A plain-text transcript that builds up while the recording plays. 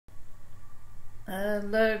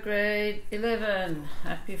Hello grade 11,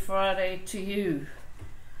 happy Friday to you.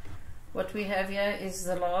 What we have here is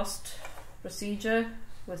the last procedure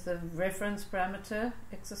with the reference parameter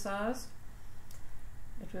exercise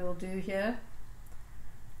that we will do here,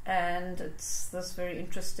 and it's this very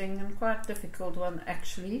interesting and quite difficult one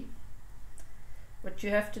actually. What you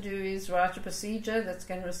have to do is write a procedure that's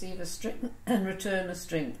going to receive a string and return a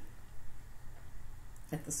string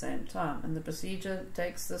at the same time, and the procedure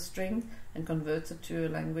takes the string and converts it to a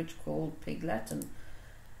language called Pig Latin.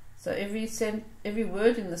 So every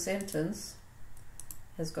word in the sentence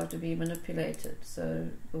has got to be manipulated. So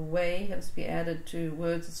the way has to be added to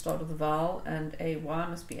words that start with a vowel, and a y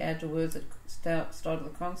must be added to words that start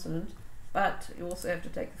with a consonant. But you also have to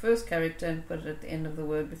take the first character and put it at the end of the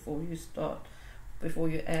word before you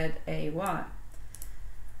add a y.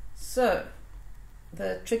 So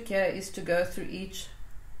the trick here is to go through each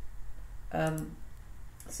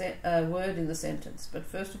word in the sentence. But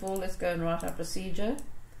first of all, let's go and write our procedure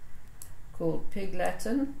called Pig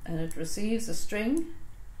Latin, and it receives a string,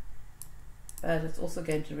 but it's also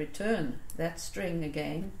going to return that string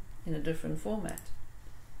again in a different format.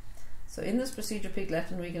 So in this procedure Pig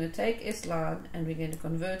Latin, we're going to take S-line and we're going to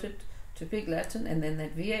convert it to Pig Latin, and then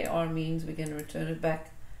that VAR means we're going to return it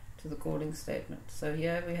back to the calling statement. So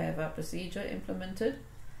here we have our procedure implemented.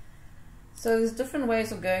 So there's different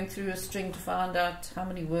ways of going through a string to find out how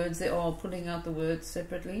many words there are, pulling out the words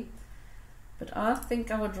separately. But I think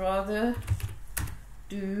I would rather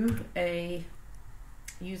use a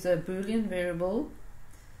Boolean variable.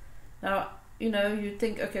 Now, you'd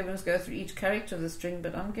think, okay, we must go through each character of the string,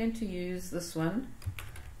 but I'm going to use this one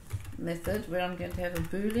method where I'm going to have a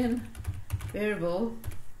Boolean variable,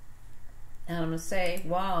 and I'm going to say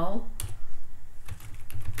while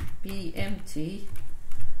b empty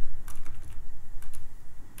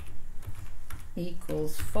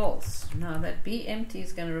equals false. Now that b empty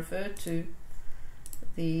is going to refer to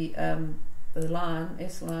the line,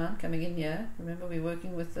 S line coming in here. Remember, we're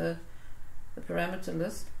working with the parameter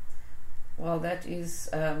list. While that is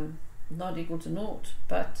not equal to naught,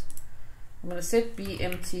 but I'm going to set b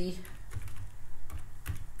empty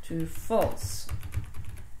to false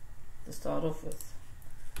to start off with.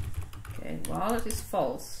 Okay, while it is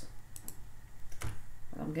false,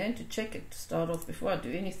 I'm going to check it to start off. Before I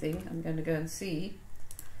do anything, I'm going to go and see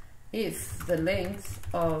if the length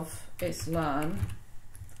of S line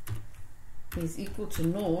is equal to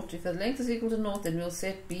naught. If the length is equal to naught, then we'll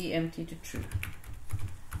set b empty to true.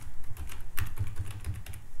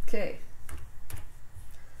 Okay.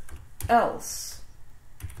 Else,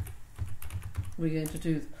 we're going to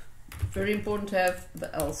do, very important to have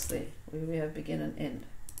the else there, where we have begin and end.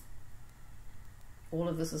 All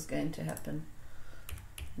of this is going to happen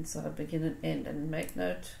inside begin and end, and make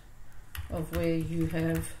note of where you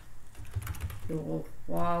have your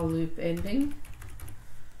while loop ending.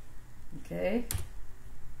 Okay,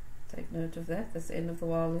 take note of that. That's the end of the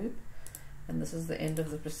while loop, and this is the end of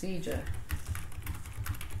the procedure.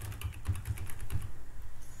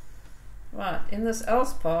 Right, in this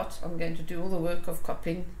else part, I'm going to do all the work of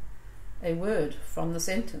copying a word from the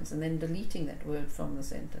sentence and then deleting that word from the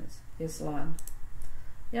sentence. S line.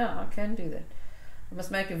 Yeah, I can do that. I must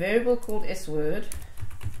make a variable called S-word,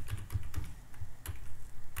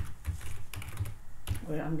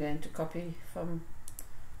 where I'm going to copy from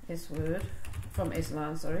S-word, from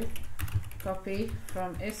S-line, sorry. Copy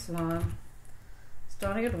from S-line,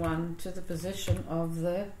 starting at 1 to the position of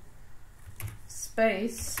the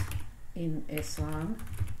space in S-line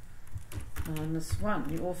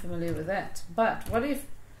 -1. You're all familiar with that. But what if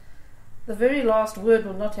the very last word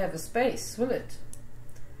will not have a space, will it?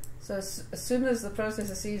 So as soon as the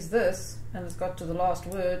processor sees this and it's got to the last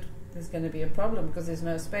word, there's going to be a problem because there's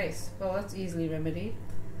no space. Well, that's easily remedied.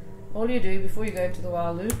 All you do before you go into the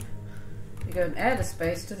while loop, you go and add a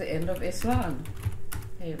space to the end of S line.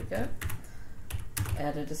 Here we go.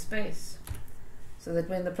 Added a space. So that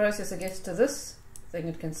when the processor gets to this thing,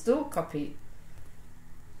 it can still copy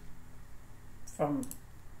from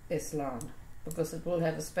S line because it will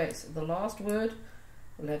have a space. The last word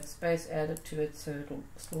will have space added to it, so it'll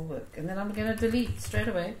still work. And then I'm going to delete straight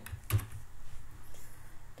away.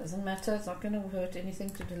 Doesn't matter, it's not going to hurt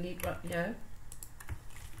anything to delete right here,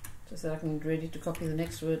 just so I can get ready to copy the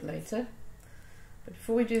next word later. But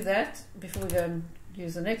before we do that, before we go and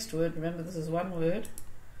use the next word, remember this is one word.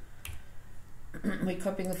 We're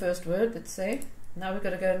copying the first word, let's say. Now we've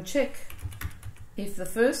got to go and check if the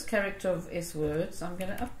first character of S word, so I'm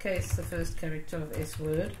going to upcase the first character of S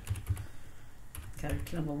word,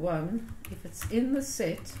 character number 1, if it's in the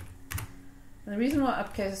set. And the reason why I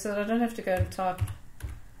upcase is so that I don't have to go and type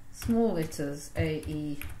small letters A,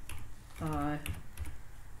 E, I,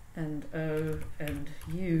 and O and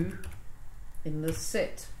U in this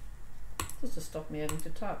set. Just to stop me having to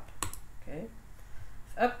type. Okay.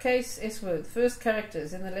 Uppercase S word, first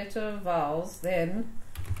characters in the letter of vowels, then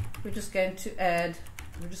we're just going to add,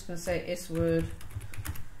 we're just going to say S word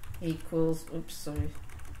equals, oops, sorry,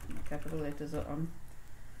 my capital letters are on.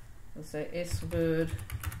 We'll say S word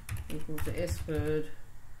equals to S word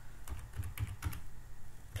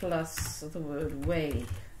plus the word way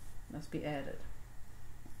must be added.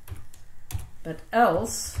 But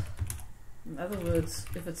else, in other words,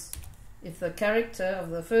 if the character of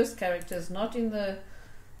the first character is not in the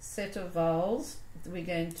set of vowels, we're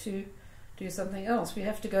going to do something else. We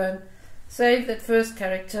have to go and save that first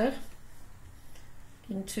character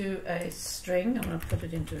into a string. I'm going to put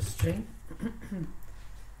it into a string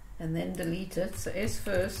and then delete it. So S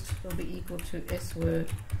first will be equal to S word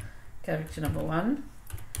character number 1.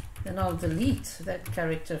 Then I'll delete that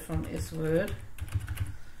character from S word,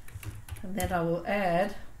 and then I will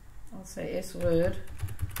add, I'll say S word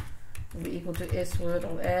will be equal to S word.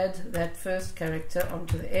 I'll add that first character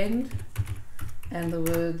onto the end and the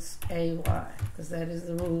words AY, because that is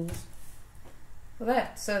the rules for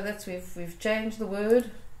that. So that's we've changed the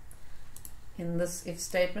word in this if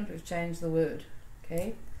statement. We've changed the word.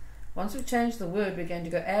 Okay. Once we've changed the word, we're going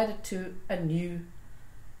to go add it to a new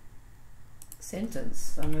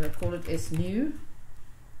sentence. So I'm going to call it S new.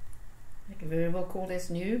 Make a variable called S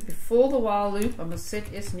new. Before the while loop, I must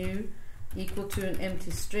set S new equal to an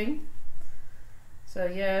empty string. So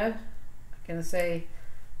here I'm going to say,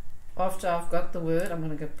 after I've got the word, I'm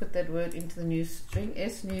going to go put that word into the new string.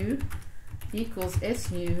 S new equals S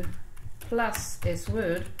new plus S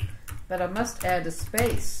word, but I must add a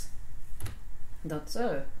space. Not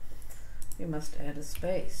so. You must add a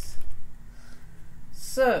space.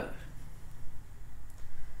 So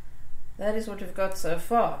that is what we've got so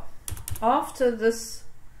far. After this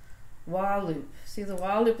while loop, see, the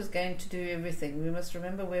while loop is going to do everything. We must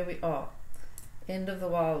remember where we are. End of the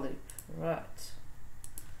while loop. Right.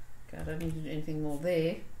 Okay, I don't need to do anything more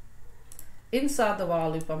there. Inside the while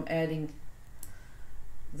loop, I'm adding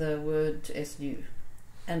the word to S new.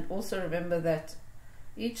 And also remember that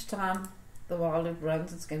each time the while loop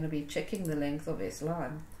runs, it's going to be checking the length of S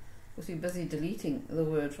line, because we're busy deleting the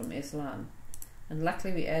word from S line. And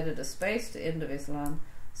luckily we added a space to end of S line,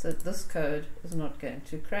 so that this code is not going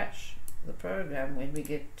to crash the program when we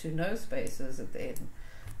get to no spaces at the end.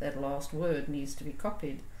 That last word needs to be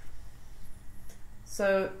copied.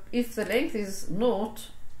 So if the length is 0,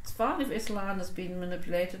 it's fine. If S line has been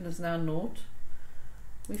manipulated and is now 0,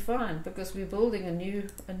 we're fine, because we're building a new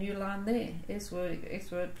line there. S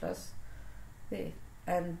word plus there.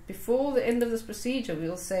 And before the end of this procedure,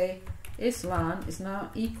 we'll say S line is now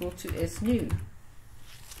equal to S new.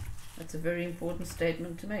 That's a very important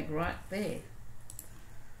statement to make right there.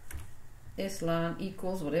 S line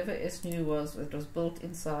equals whatever S new was that was built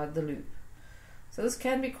inside the loop. So this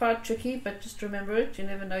can be quite tricky, but just remember it. You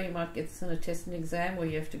never know, you might get this in a test and exam where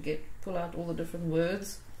you have to pull out all the different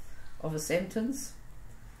words of a sentence.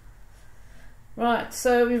 Right,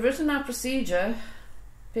 so we've written our procedure,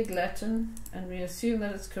 Pig Latin, and we assume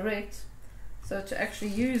that it's correct. So to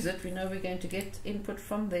actually use it, we know we're going to get input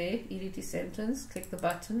from there, EDT sentence, click the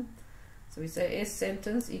button. So we say S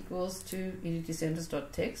sentence equals to EDT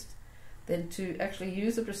sentence.text. Then to actually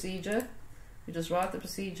use the procedure, we just write the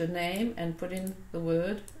procedure name and put in the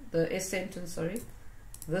word, the S sentence, sorry.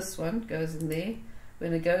 This one goes in there.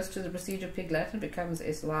 When it goes to the procedure Pig Latin, it becomes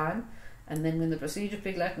S line. And then when the procedure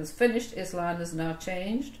Pig Latin is finished, S line is now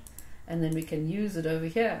changed. And then we can use it over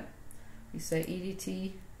here. We say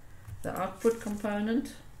EDT, the output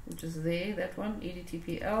component, which is there, that one,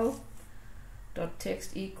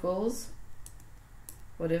 EDTPL.text equals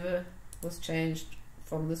whatever was changed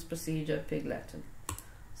from this procedure Pig Latin.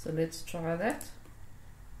 So let's try that.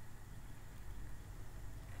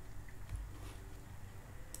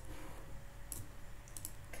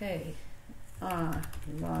 Okay, I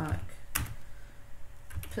like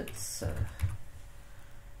pizza.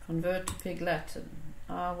 Convert to Pig Latin.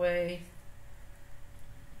 Our way.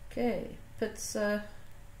 Okay, pizza.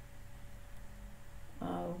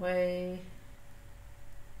 Our way.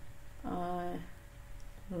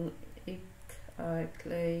 I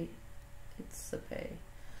clay. It's a pay.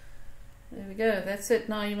 There we go. That's it.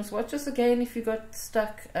 Now you must watch this again if you got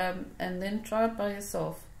stuck, and then try it by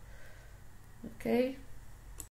yourself. Okay.